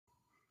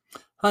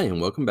Hi,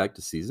 and welcome back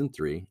to Season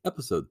 3,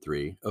 Episode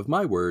 3 of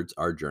My Words,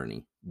 Our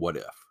Journey. What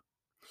If?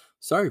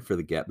 Sorry for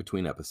the gap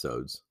between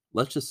episodes.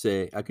 Let's just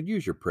say I could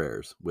use your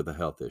prayers with a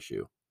health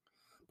issue.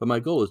 But my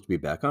goal is to be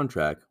back on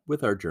track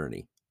with our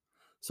journey.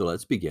 So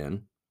let's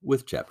begin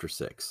with Chapter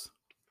 6.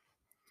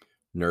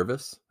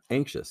 Nervous,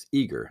 anxious,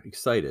 eager,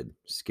 excited,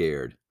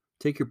 scared.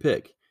 Take your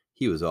pick.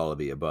 He was all of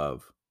the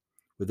above.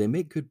 Would they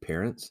make good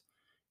parents?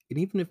 And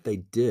even if they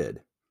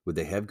did, would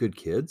they have good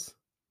kids?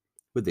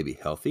 Would they be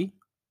healthy?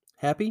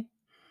 Happy?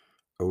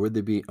 Or would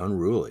they be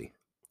unruly,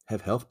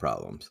 have health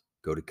problems,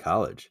 go to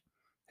college,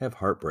 have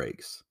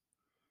heartbreaks?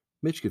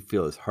 Mitch could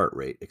feel his heart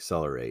rate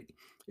accelerate.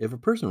 If a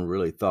person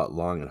really thought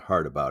long and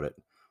hard about it,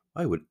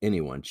 why would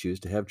anyone choose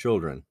to have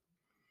children?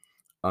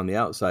 On the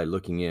outside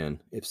looking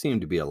in, it seemed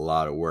to be a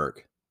lot of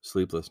work,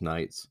 sleepless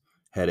nights,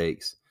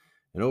 headaches,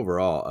 and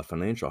overall a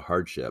financial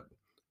hardship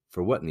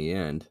for what in the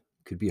end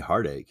could be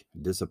heartache,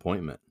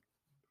 disappointment.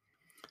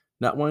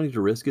 Not wanting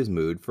to risk his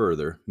mood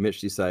further, Mitch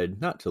decided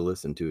not to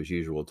listen to his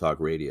usual talk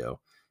radio,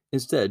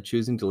 instead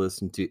choosing to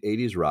listen to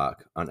 80s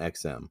rock on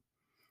XM.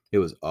 It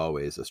was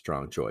always a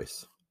strong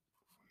choice.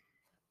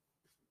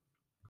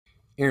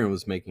 Aaron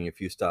was making a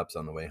few stops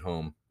on the way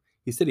home.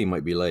 He said he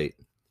might be late,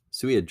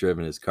 so he had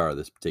driven his car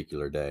this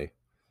particular day.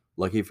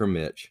 Lucky for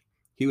Mitch,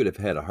 he would have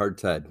had a hard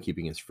time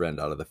keeping his friend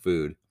out of the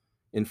food.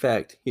 In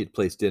fact, he had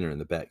placed dinner in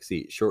the back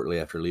seat shortly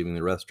after leaving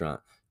the restaurant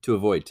to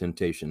avoid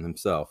temptation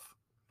himself.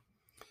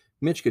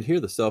 Mitch could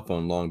hear the cell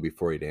phone long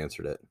before he'd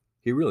answered it.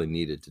 He really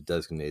needed to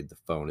designate the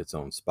phone its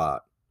own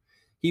spot.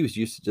 He was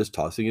used to just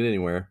tossing it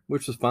anywhere,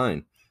 which was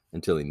fine,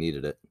 until he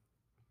needed it.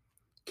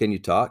 "Can you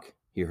talk?"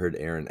 he heard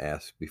Aaron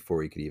ask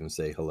before he could even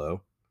say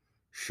hello.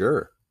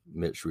 "Sure,"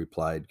 Mitch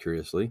replied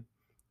curiously.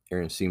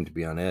 Aaron seemed to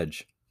be on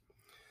edge.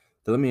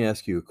 "Then let me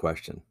ask you a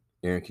question,"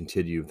 Aaron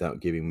continued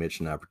without giving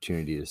Mitch an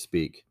opportunity to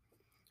speak.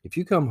 "If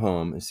you come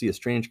home and see a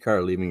strange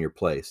car leaving your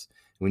place,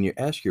 and when you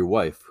ask your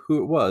wife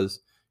who it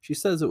was, she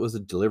says it was a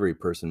delivery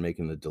person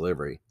making the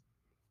delivery.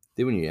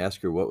 Then when you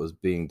ask her what was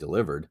being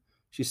delivered,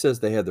 she says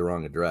they had the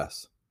wrong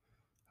address.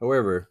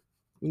 However,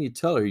 when you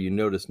tell her you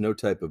notice no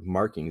type of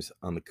markings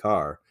on the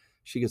car,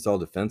 she gets all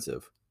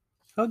defensive.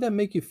 How would that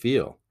make you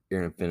feel?"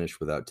 Aaron finished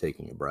without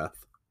taking a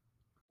breath.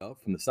 "Well,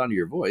 from the sound of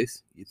your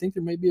voice, you think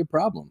there may be a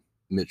problem."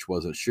 Mitch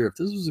wasn't sure if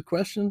this was a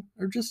question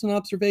or just an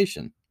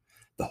observation.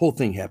 "The whole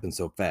thing happened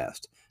so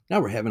fast.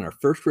 Now we're having our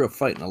first real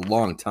fight in a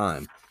long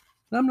time.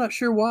 And I'm not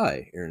sure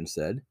why," Aaron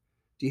said.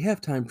 "Do you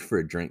have time for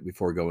a drink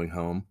before going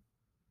home?"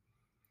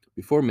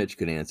 Before Mitch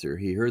could answer,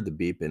 he heard the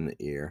beep in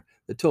the ear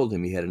that told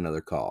him he had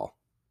another call.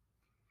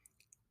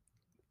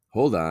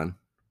 "Hold on.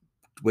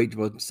 Wait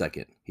 1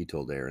 second," he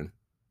told Aaron.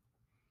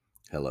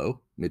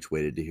 "Hello?" Mitch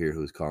waited to hear who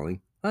was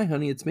calling. "Hi,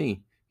 honey, it's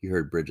me," he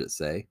heard Bridget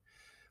say.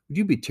 "Would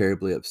you be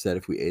terribly upset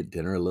if we ate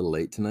dinner a little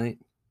late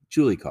tonight?"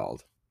 Julie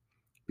called.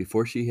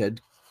 Before she had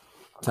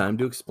time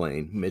to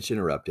explain, Mitch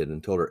interrupted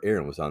and told her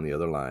Aaron was on the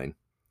other line.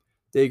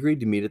 They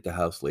agreed to meet at the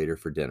house later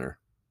for dinner.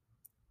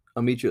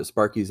 "I'll meet you at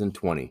Sparky's in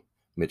 20,"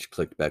 Mitch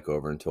clicked back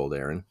over and told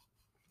Aaron.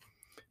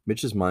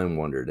 Mitch's mind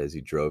wandered as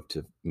he drove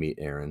to meet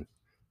Aaron.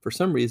 For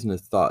some reason,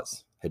 his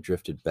thoughts had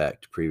drifted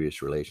back to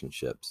previous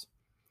relationships.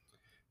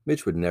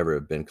 Mitch would never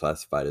have been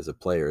classified as a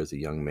player as a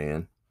young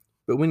man,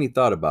 but when he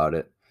thought about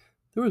it,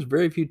 there was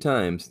very few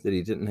times that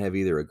he didn't have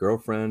either a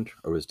girlfriend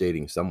or was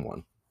dating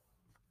someone.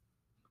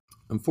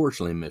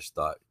 Unfortunately, Mitch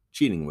thought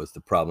cheating was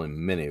the problem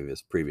in many of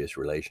his previous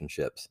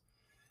relationships,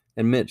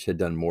 and Mitch had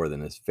done more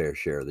than his fair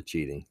share of the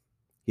cheating.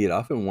 He had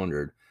often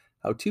wondered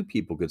how two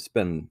people could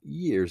spend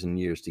years and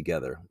years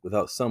together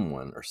without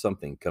someone or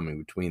something coming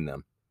between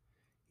them.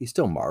 He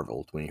still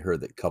marveled when he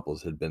heard that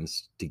couples had been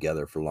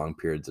together for long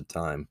periods of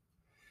time.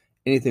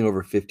 Anything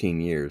over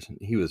 15 years,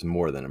 he was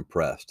more than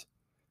impressed.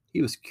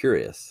 He was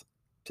curious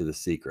to the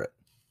secret.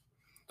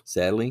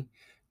 Sadly,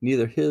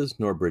 neither his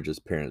nor Bridget's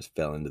parents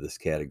fell into this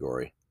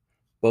category.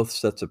 Both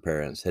sets of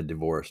parents had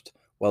divorced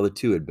while the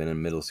two had been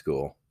in middle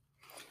school.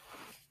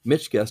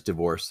 Mitch guessed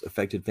divorce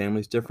affected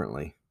families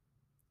differently.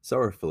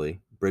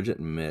 Sorrowfully, Bridget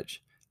and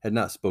Mitch had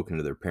not spoken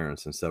to their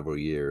parents in several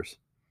years.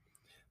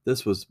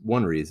 This was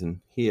one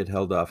reason he had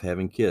held off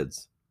having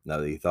kids. Now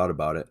that he thought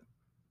about it,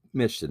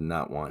 Mitch did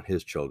not want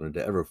his children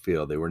to ever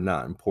feel they were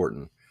not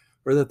important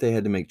or that they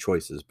had to make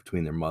choices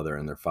between their mother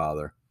and their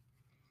father.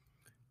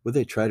 Would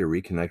they try to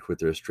reconnect with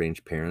their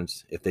estranged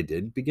parents if they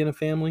did begin a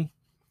family?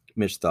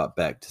 Mitch thought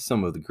back to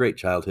some of the great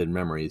childhood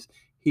memories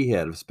he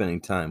had of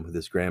spending time with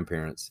his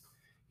grandparents.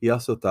 He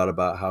also thought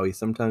about how he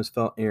sometimes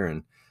felt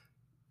Aaron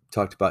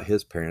talked about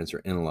his parents or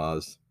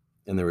in-laws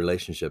and the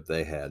relationship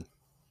they had.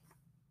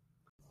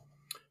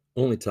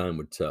 Only time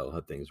would tell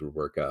how things would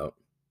work out.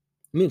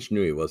 Mitch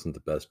knew he wasn't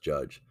the best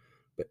judge,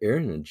 but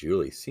Aaron and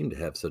Julie seemed to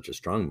have such a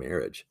strong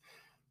marriage.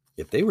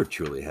 If they were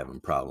truly having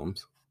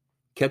problems,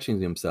 catching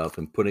himself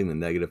and putting the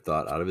negative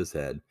thought out of his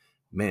head,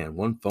 man,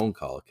 one phone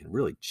call can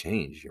really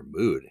change your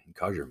mood and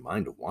cause your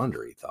mind to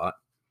wander, he thought.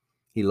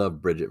 He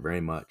loved Bridget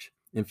very much.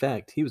 In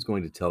fact, he was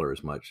going to tell her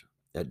as much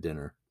at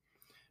dinner.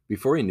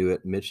 Before he knew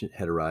it, Mitch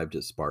had arrived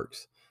at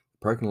Sparks. The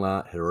parking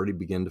lot had already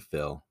begun to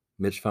fill.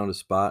 Mitch found a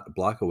spot a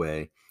block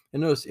away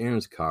and noticed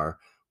Aaron's car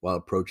while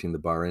approaching the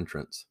bar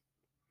entrance.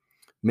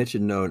 Mitch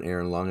had known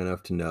Aaron long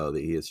enough to know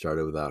that he had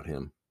started without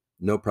him.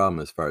 No problem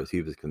as far as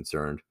he was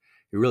concerned.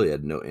 He really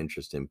had no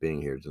interest in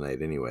being here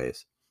tonight,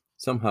 anyways.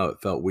 Somehow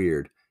it felt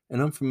weird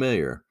and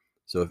unfamiliar,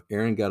 so if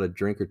Aaron got a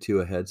drink or two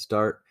a head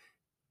start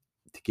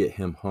to get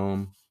him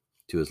home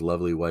to his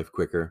lovely wife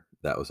quicker,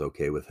 that was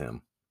okay with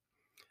him.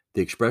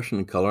 The expression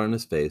and color on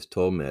his face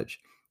told Mitch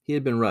he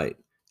had been right,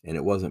 and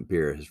it wasn't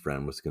beer his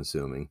friend was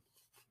consuming.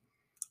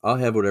 "I'll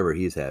have whatever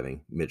he's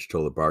having," Mitch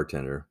told the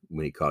bartender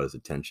when he caught his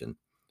attention.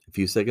 A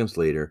few seconds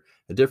later,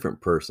 a different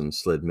person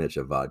slid Mitch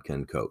a vodka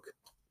and Coke.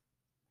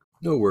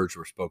 No words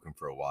were spoken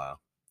for a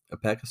while. A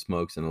pack of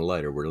smokes and a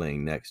lighter were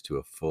laying next to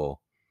a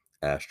full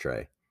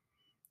ashtray.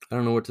 "I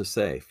don't know what to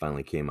say,"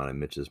 finally came out of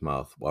Mitch's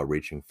mouth while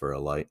reaching for a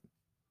light.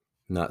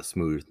 Not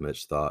smooth,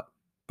 Mitch thought,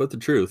 but the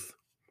truth.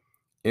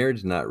 Aaron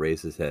did not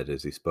raise his head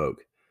as he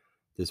spoke.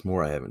 "There's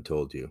more I haven't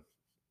told you."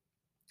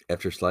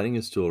 After sliding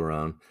his stool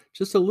around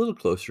just a little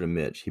closer to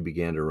Mitch, he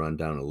began to run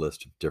down a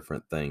list of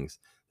different things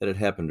that had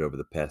happened over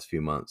the past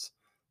few months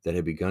that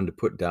had begun to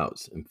put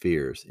doubts and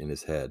fears in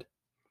his head.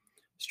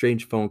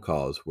 Strange phone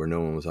calls where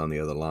no one was on the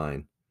other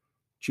line.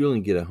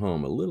 Julian getting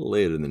home a little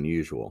later than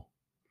usual.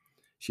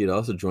 She had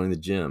also joined the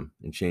gym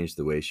and changed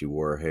the way she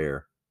wore her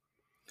hair.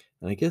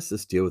 And I guess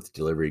this deal with the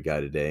delivery guy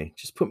today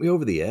just put me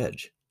over the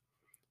edge.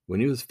 When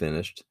he was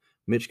finished,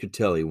 Mitch could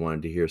tell he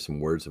wanted to hear some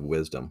words of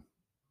wisdom.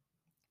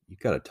 "You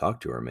got to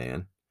talk to her,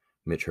 man,"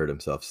 Mitch heard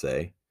himself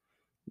say.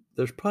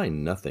 "There's probably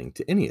nothing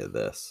to any of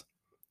this."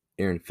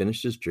 Aaron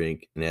finished his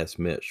drink and asked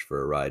Mitch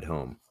for a ride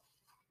home.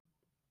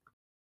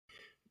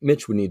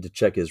 Mitch would need to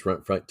check his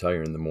front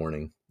tire in the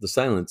morning. The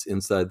silence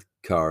inside the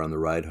car on the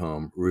ride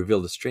home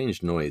revealed a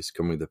strange noise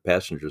coming from the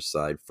passenger's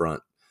side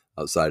front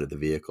outside of the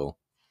vehicle.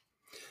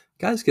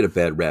 Guys get a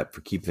bad rap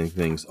for keeping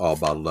things all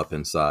bottled up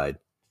inside,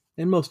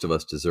 and most of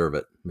us deserve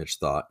it, Mitch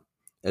thought.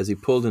 As he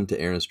pulled into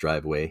Aaron's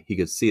driveway, he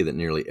could see that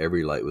nearly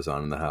every light was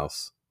on in the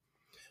house.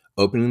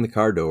 Opening the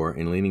car door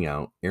and leaning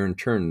out, Aaron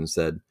turned and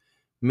said,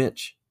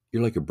 "Mitch,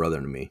 you're like a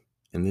brother to me,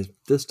 and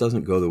this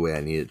doesn't go the way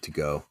I need it to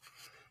go.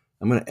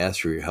 I'm going to ask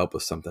for your help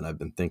with something I've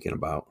been thinking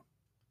about."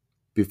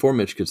 Before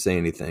Mitch could say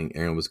anything,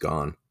 Aaron was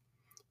gone.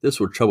 This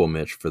would trouble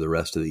Mitch for the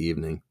rest of the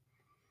evening.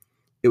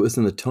 It was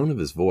in the tone of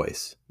his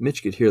voice.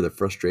 Mitch could hear the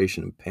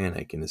frustration and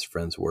panic in his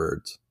friend's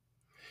words.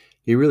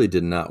 He really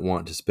did not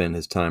want to spend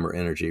his time or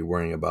energy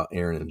worrying about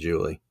Aaron and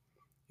Julie.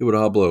 It would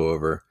all blow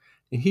over,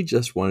 and he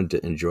just wanted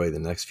to enjoy the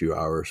next few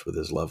hours with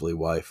his lovely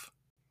wife.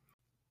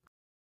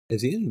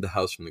 As he entered the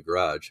house from the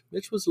garage,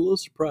 Mitch was a little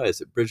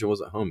surprised that Bridget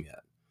wasn't home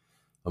yet.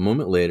 A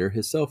moment later,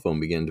 his cell phone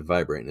began to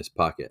vibrate in his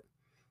pocket.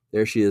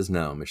 There she is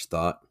now, Mitch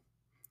thought.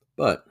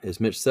 But as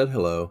Mitch said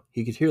hello,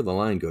 he could hear the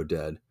line go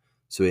dead,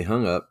 so he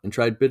hung up and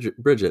tried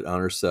Bridget on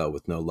her cell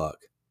with no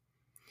luck.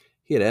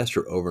 He had asked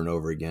her over and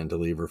over again to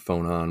leave her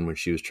phone on when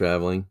she was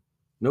traveling.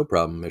 No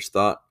problem, Mitch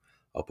thought.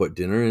 I'll put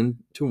dinner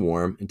in to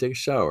warm and take a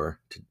shower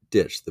to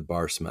ditch the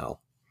bar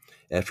smell.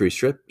 After he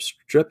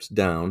stripped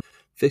down,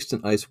 fixed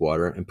an ice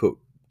water, and put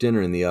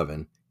dinner in the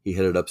oven, he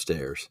headed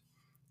upstairs.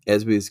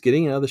 As he was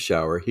getting out of the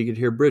shower, he could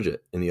hear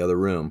Bridget in the other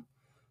room.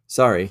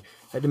 "Sorry,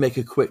 I had to make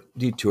a quick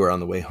detour on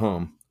the way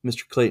home.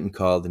 Mr. Clayton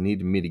called and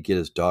needed me to get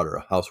his daughter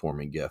a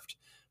housewarming gift,"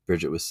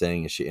 Bridget was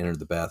saying as she entered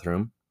the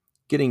bathroom.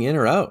 "Getting in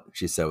or out?"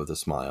 she said with a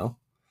smile.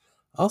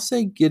 "I'll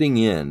say getting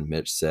in,"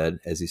 Mitch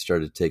said as he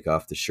started to take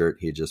off the shirt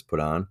he had just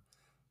put on.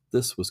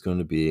 This was going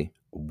to be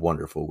a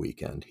wonderful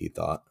weekend, he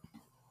thought.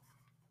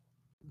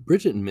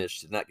 Bridget and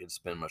Mitch did not get to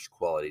spend much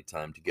quality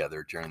time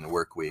together during the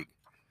work week.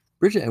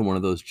 Bridget had one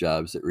of those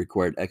jobs that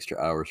required extra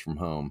hours from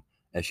home,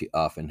 as she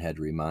often had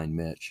to remind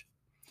Mitch.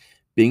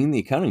 Being in the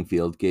accounting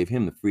field gave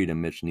him the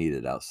freedom Mitch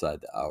needed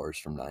outside the hours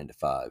from 9 to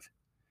 5.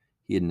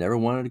 He had never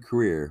wanted a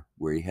career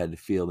where he had to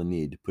feel the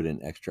need to put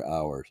in extra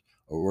hours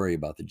or worry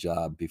about the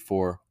job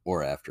before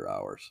or after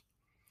hours.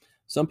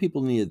 Some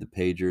people needed the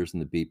pagers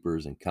and the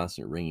beepers and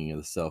constant ringing of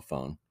the cell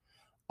phone,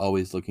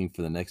 always looking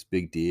for the next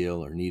big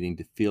deal or needing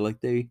to feel like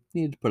they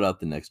needed to put out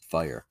the next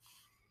fire.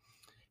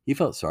 He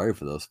felt sorry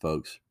for those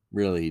folks,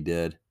 really he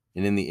did,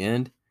 and in the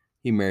end,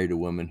 he married a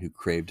woman who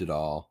craved it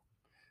all.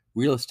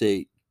 Real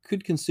estate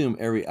could consume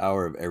every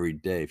hour of every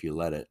day if you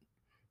let it.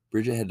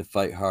 Bridget had to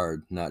fight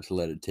hard not to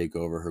let it take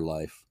over her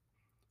life.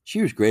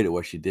 She was great at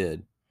what she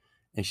did,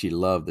 and she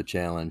loved the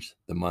challenge,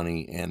 the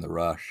money, and the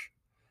rush.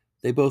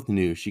 They both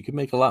knew she could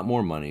make a lot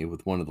more money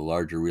with one of the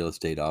larger real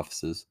estate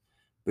offices,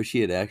 but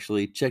she had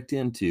actually checked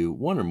into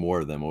one or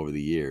more of them over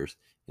the years,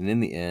 and in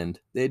the end,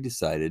 they had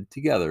decided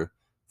together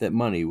that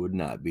money would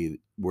not be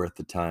worth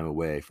the time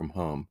away from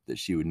home that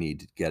she would need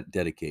to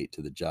dedicate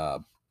to the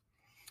job.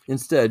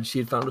 Instead, she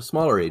had found a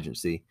smaller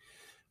agency,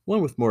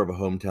 one with more of a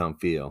hometown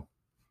feel,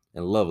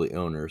 and lovely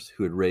owners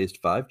who had raised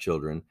 5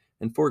 children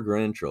and 4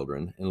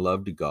 grandchildren and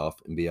loved to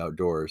golf and be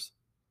outdoors.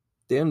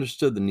 They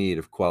understood the need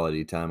of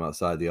quality time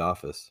outside the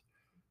office.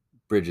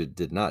 Bridget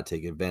did not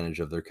take advantage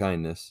of their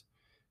kindness.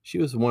 She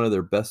was one of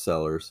their best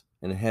sellers,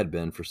 and had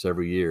been for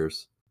several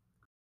years.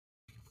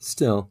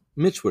 Still,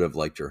 Mitch would have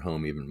liked her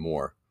home even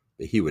more,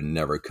 but he would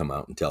never come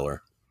out and tell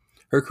her.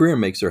 Her career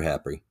makes her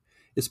happy,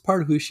 It's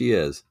part of who she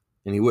is,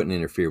 and he wouldn't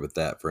interfere with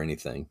that for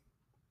anything.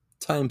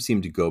 Time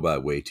seemed to go by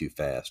way too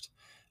fast,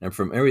 and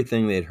from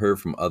everything they had heard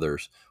from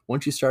others,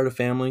 once you start a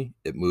family,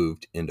 it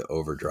moved into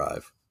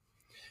overdrive.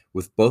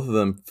 With both of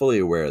them fully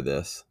aware of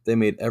this, they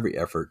made every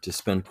effort to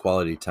spend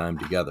quality time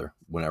together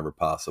whenever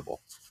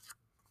possible.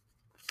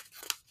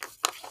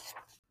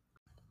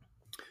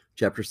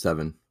 Chapter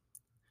 7.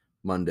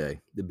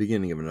 Monday, the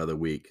beginning of another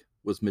week,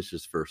 was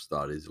Mitch's first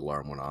thought as his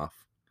alarm went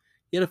off.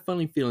 He had a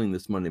funny feeling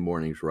this Monday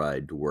morning's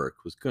ride to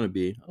work was going to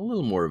be a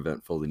little more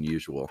eventful than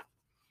usual.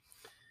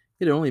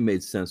 It only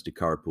made sense to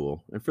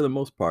carpool, and for the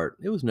most part,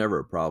 it was never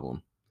a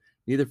problem.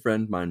 Neither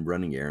friend minded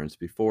running errands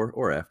before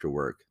or after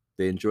work.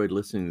 They enjoyed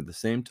listening to the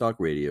same talk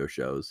radio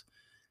shows,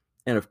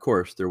 and of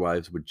course, their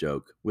wives would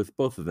joke, with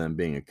both of them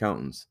being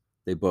accountants,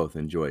 they both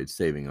enjoyed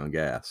saving on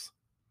gas.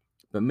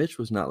 But Mitch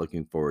was not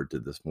looking forward to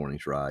this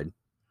morning's ride.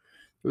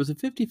 There was a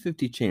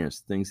 50-50 chance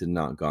things had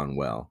not gone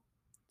well,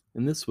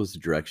 and this was the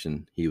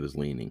direction he was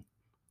leaning.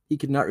 He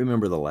could not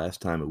remember the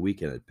last time a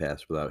weekend had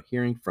passed without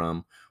hearing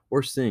from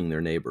or seeing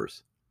their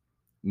neighbors.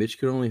 Mitch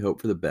could only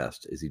hope for the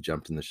best as he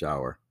jumped in the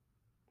shower.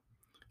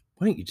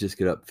 Why don't you just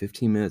get up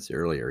 15 minutes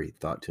earlier, he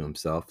thought to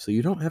himself, so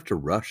you don't have to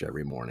rush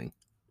every morning.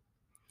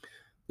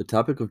 The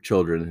topic of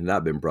children had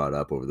not been brought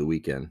up over the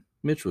weekend.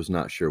 Mitch was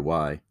not sure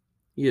why.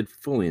 He had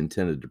fully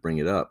intended to bring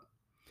it up.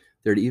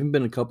 There had even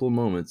been a couple of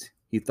moments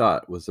he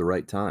thought was the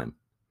right time.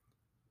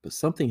 But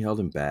something held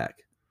him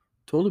back,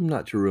 told him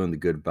not to ruin the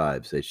good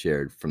vibes they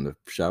shared from the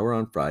shower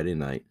on Friday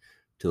night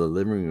to the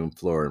living room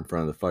floor in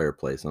front of the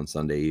fireplace on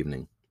Sunday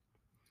evening.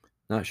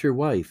 Not sure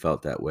why he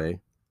felt that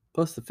way,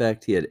 plus the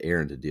fact he had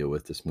Aaron to deal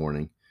with this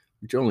morning,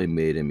 which only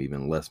made him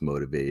even less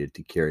motivated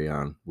to carry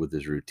on with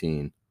his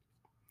routine.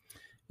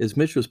 As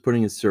Mitch was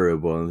putting his cereal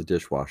bowl in the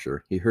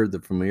dishwasher, he heard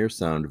the familiar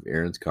sound of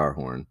Aaron's car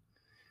horn.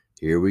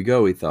 Here we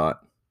go, he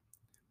thought.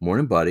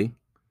 Morning, buddy.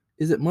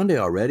 Is it Monday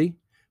already?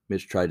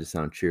 Mitch tried to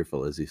sound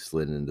cheerful as he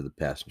slid into the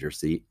passenger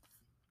seat.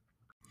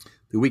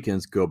 The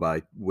weekends go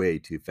by way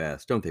too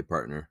fast, don't they,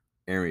 partner?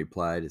 Aaron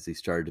replied as he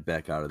started to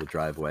back out of the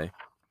driveway.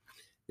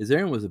 As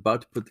Aaron was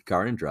about to put the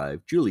car in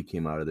drive, Julie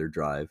came out of their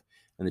drive,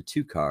 and the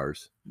two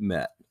cars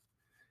met.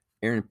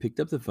 Aaron picked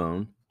up the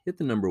phone, hit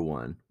the number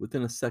 1.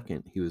 Within a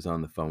second, he was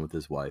on the phone with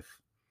his wife.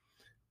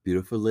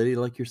 Beautiful lady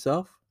like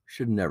yourself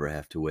should never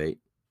have to wait.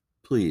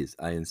 Please,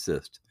 I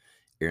insist,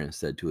 Aaron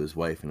said to his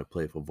wife in a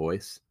playful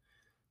voice.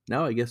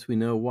 Now I guess we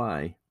know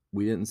why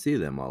we didn't see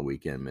them all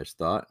weekend, Mitch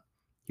thought.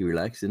 He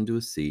relaxed into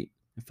his seat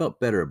and felt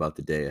better about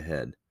the day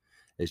ahead.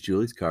 As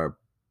Julie's car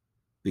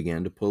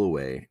began to pull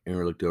away,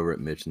 Aaron looked over at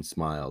Mitch and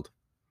smiled.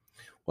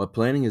 While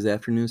planning his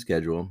afternoon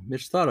schedule,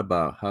 Mitch thought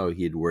about how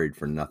he had worried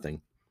for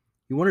nothing.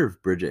 He wondered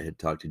if Bridget had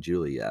talked to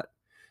Julie yet.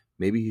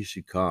 Maybe he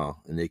should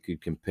call, and they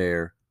could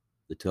compare.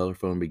 The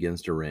telephone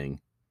begins to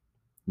ring.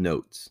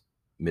 Notes.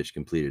 Mitch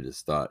completed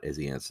his thought as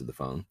he answered the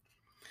phone.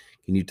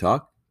 Can you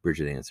talk?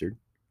 Bridget answered.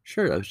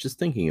 Sure, I was just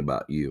thinking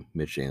about you,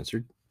 Mitch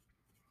answered.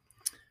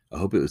 I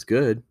hope it was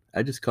good.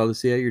 I just called to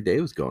see how your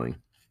day was going.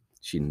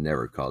 She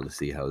never called to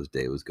see how his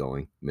day was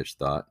going, Mitch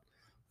thought.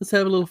 Let's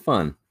have a little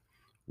fun.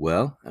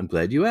 Well, I'm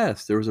glad you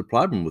asked. There was a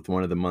problem with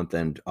one of the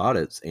month-end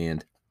audits,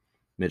 and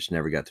Mitch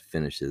never got to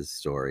finish his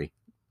story,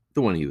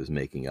 the one he was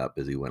making up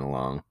as he went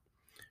along.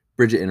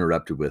 Bridget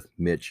interrupted with,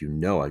 Mitch, you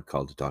know I'd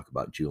called to talk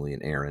about Julie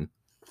and Aaron.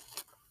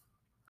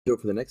 So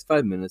for the next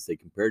 5 minutes, they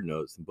compared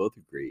notes and both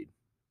agreed.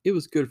 It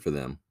was good for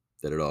them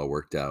that it all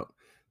worked out.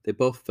 They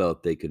both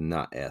felt they could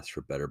not ask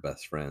for better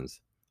best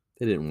friends.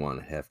 They didn't want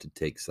to have to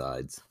take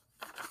sides.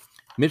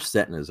 Mitch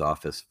sat in his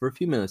office for a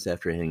few minutes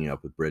after hanging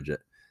up with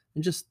Bridget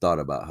and just thought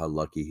about how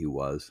lucky he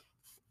was.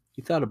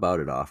 He thought about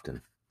it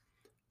often.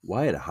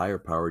 Why had a higher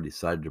power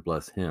decided to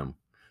bless him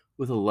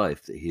with a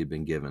life that he had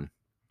been given,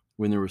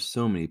 when there were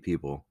so many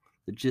people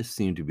that just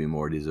seemed to be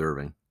more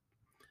deserving?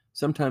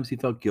 Sometimes he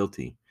felt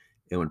guilty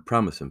and would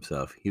promise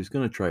himself he was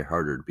going to try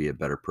harder to be a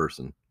better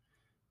person.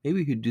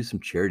 Maybe he'd do some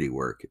charity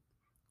work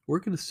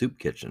in a soup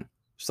kitchen,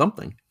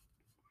 something.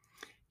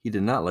 He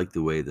did not like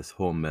the way this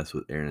whole mess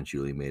with Aaron and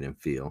Julie made him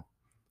feel.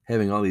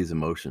 Having all these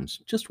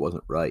emotions just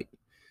wasn't right.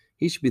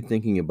 He should be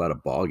thinking about a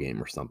ball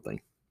game or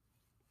something.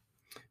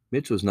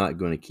 Mitch was not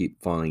going to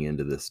keep falling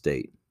into this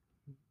state.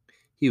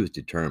 He was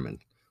determined.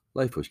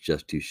 Life was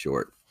just too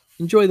short.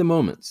 Enjoy the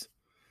moments.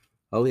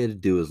 All he had to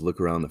do was look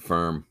around the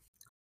firm.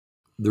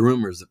 The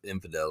rumors of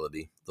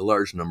infidelity, the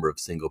large number of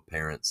single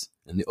parents,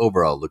 and the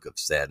overall look of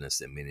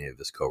sadness in many of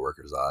his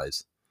coworkers'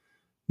 eyes.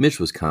 Mitch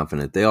was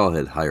confident they all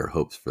had higher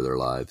hopes for their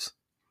lives.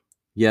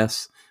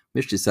 Yes,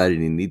 Mitch decided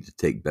he needed to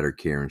take better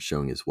care in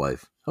showing his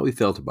wife how he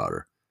felt about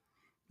her.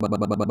 By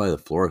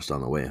the florist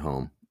on the way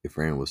home, if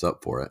Aaron was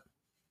up for it.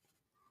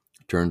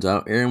 Turns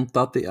out Aaron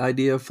thought the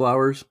idea of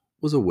flowers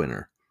was a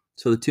winner,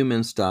 so the two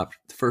men stopped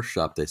at the first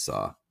shop they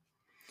saw.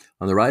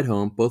 On the ride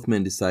home, both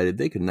men decided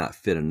they could not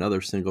fit another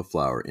single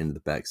flower into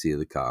the back seat of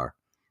the car.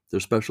 Their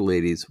special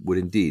ladies would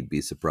indeed be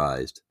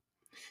surprised.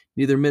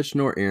 Neither Mitch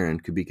nor Aaron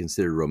could be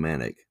considered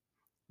romantic.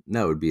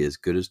 Now would be as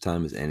good a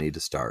time as any to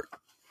start.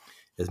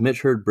 As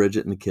Mitch heard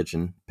Bridget in the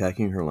kitchen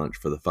packing her lunch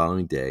for the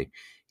following day,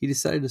 he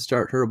decided to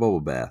start her a bubble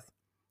bath.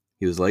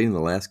 He was lighting the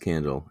last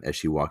candle as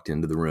she walked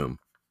into the room.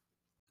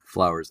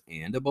 "Flowers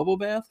and a bubble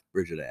bath?"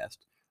 Bridget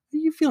asked. "Are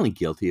you feeling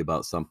guilty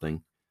about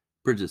something?"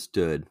 Bridget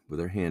stood with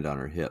her hand on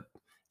her hip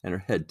and her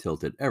head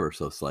tilted ever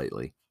so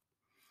slightly.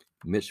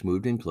 Mitch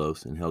moved in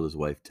close and held his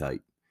wife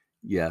tight.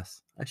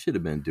 "Yes, I should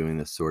have been doing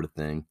this sort of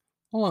thing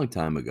a long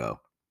time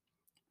ago."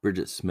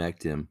 Bridget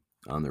smacked him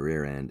on the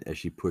rear end as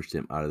she pushed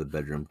him out of the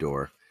bedroom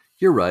door.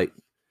 "You're right,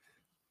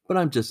 but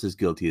I'm just as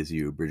guilty as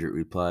you," Bridget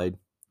replied.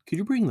 "Could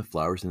you bring the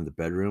flowers into the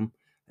bedroom?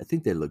 I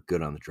think they look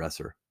good on the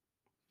dresser."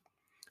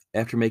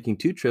 After making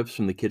 2 trips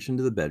from the kitchen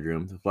to the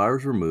bedroom, the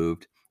flowers were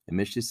moved, and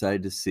Mitch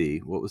decided to see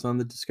what was on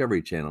the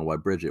Discovery Channel while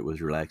Bridget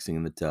was relaxing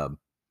in the tub.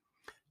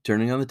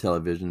 Turning on the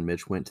television,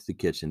 Mitch went to the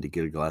kitchen to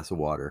get a glass of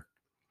water.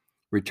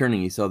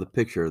 Returning, he saw the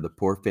picture of the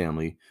poor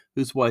family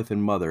whose wife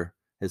and mother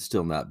had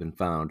still not been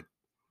found.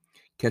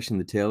 Catching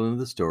the tail end of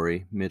the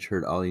story, Mitch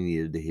heard all he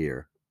needed to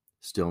hear.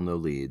 Still no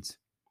leads.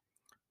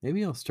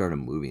 Maybe I'll start a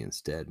movie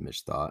instead,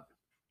 Mitch thought.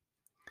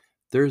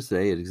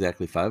 Thursday at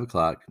exactly 5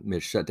 o'clock,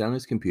 Mitch shut down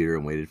his computer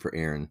and waited for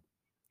Aaron.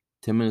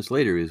 10 minutes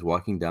later, he was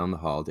walking down the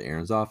hall to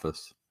Aaron's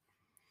office.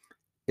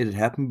 It had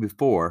happened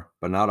before,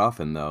 but not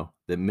often, though,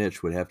 that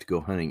Mitch would have to go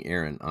hunting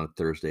Aaron on a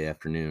Thursday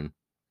afternoon.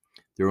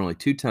 There were only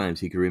 2 times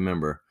he could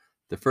remember.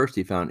 The first,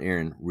 he found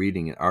Aaron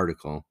reading an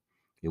article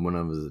in one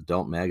of his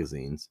adult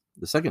magazines.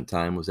 The second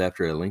time was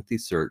after a lengthy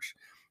search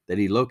that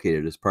he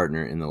located his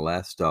partner in the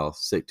last stall,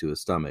 sick to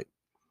his stomach.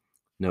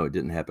 No, it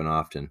didn't happen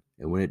often,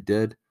 and when it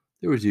did,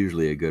 there was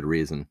usually a good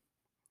reason.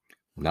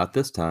 Not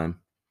this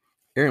time.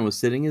 Aaron was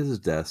sitting at his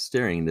desk,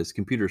 staring at his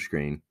computer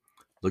screen.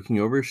 Looking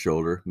over his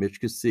shoulder,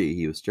 Mitch could see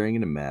he was staring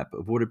at a map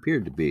of what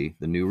appeared to be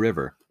the New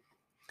River.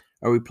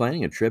 "Are we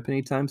planning a trip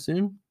anytime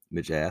soon?"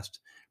 Mitch asked,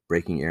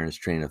 breaking Aaron's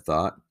train of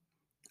thought.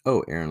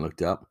 "Oh," Aaron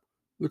looked up.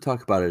 "We'll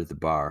talk about it at the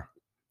bar,"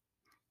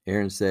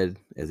 Aaron said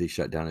as he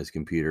shut down his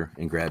computer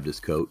and grabbed his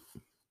coat.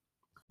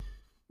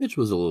 Mitch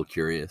was a little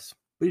curious,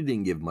 but he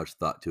didn't give much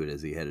thought to it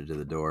as he headed to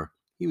the door.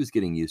 He was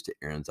getting used to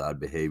Aaron's odd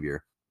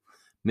behavior.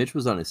 Mitch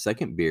was on his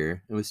second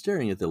beer and was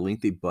staring at the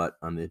lengthy butt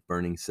on the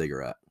burning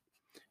cigarette.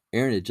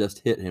 Aaron had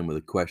just hit him with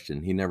a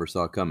question he never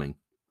saw coming.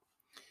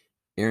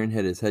 Aaron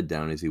had his head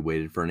down as he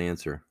waited for an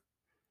answer.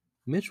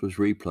 Mitch was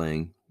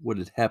replaying what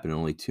had happened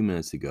only 2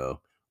 minutes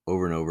ago,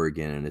 over and over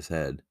again in his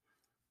head.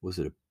 Was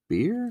it a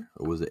beer,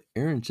 or was it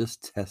Aaron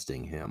just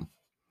testing him?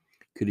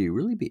 Could he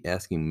really be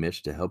asking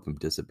Mitch to help him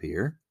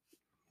disappear?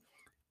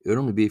 It would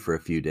only be for a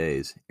few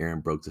days.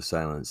 Aaron broke the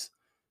silence,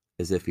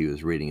 as if he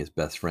was reading his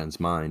best friend's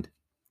mind.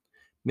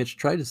 Mitch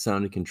tried to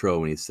sound in control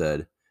when he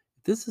said,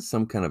 "If this is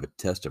some kind of a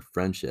test of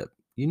friendship,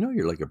 you know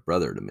you're like a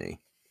brother to me."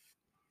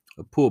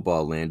 A pool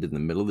ball landed in the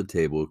middle of the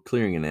table,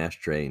 clearing an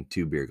ashtray and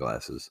 2 beer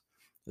glasses.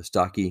 A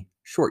stocky,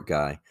 short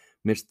guy,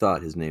 Mitch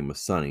thought his name was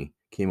Sonny,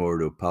 came over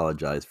to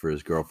apologize for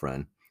his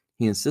girlfriend.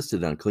 He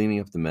insisted on cleaning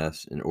up the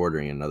mess and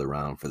ordering another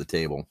round for the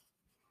table.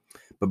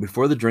 But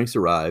before the drinks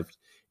arrived,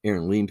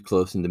 Aaron leaned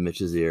close into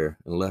Mitch's ear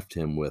and left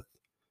him with,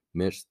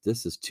 "Mitch,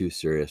 this is too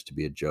serious to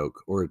be a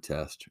joke or a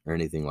test or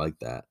anything like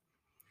that.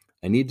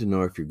 I need to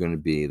know if you're going to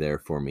be there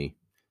for me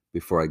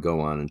before I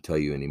go on and tell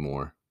you any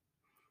more.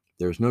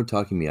 There's no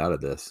talking me out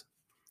of this.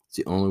 It's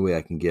the only way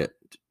I can get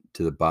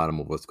to the bottom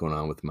of what's going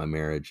on with my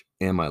marriage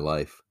and my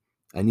life.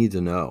 I need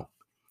to know.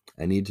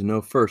 I need to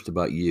know first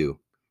about you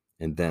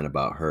and then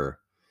about her."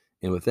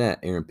 And with that,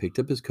 Aaron picked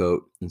up his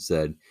coat and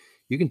said,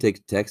 "You can take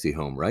a taxi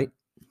home, right?"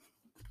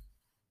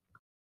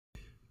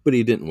 But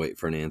he didn't wait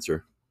for an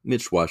answer.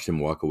 Mitch watched him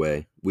walk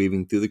away,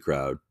 weaving through the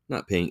crowd,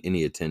 not paying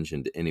any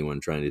attention to anyone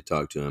trying to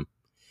talk to him.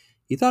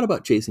 He thought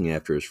about chasing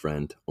after his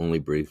friend, only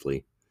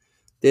briefly.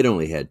 They'd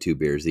only had 2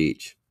 beers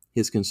each.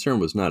 His concern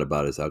was not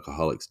about his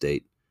alcoholic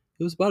state.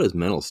 It was about his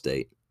mental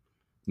state.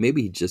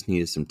 Maybe he just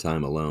needed some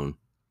time alone.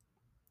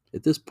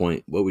 At this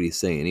point, what would he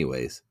say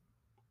anyways?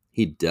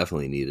 He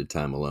definitely needed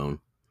time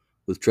alone.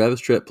 With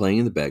Travis Tritt playing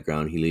in the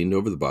background, he leaned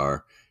over the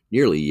bar,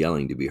 nearly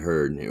yelling to be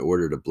heard, and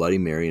ordered a Bloody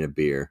Mary and a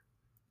beer.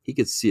 He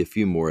could see a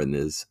few more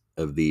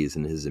of these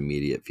in his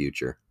immediate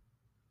future.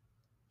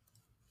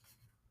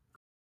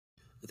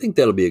 I think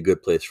that'll be a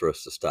good place for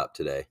us to stop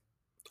today.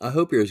 I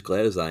hope you're as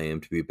glad as I am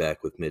to be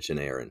back with Mitch and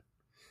Aaron.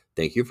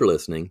 Thank you for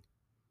listening,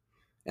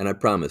 and I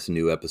promise a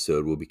new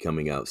episode will be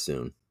coming out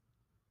soon.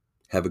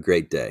 Have a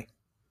great day.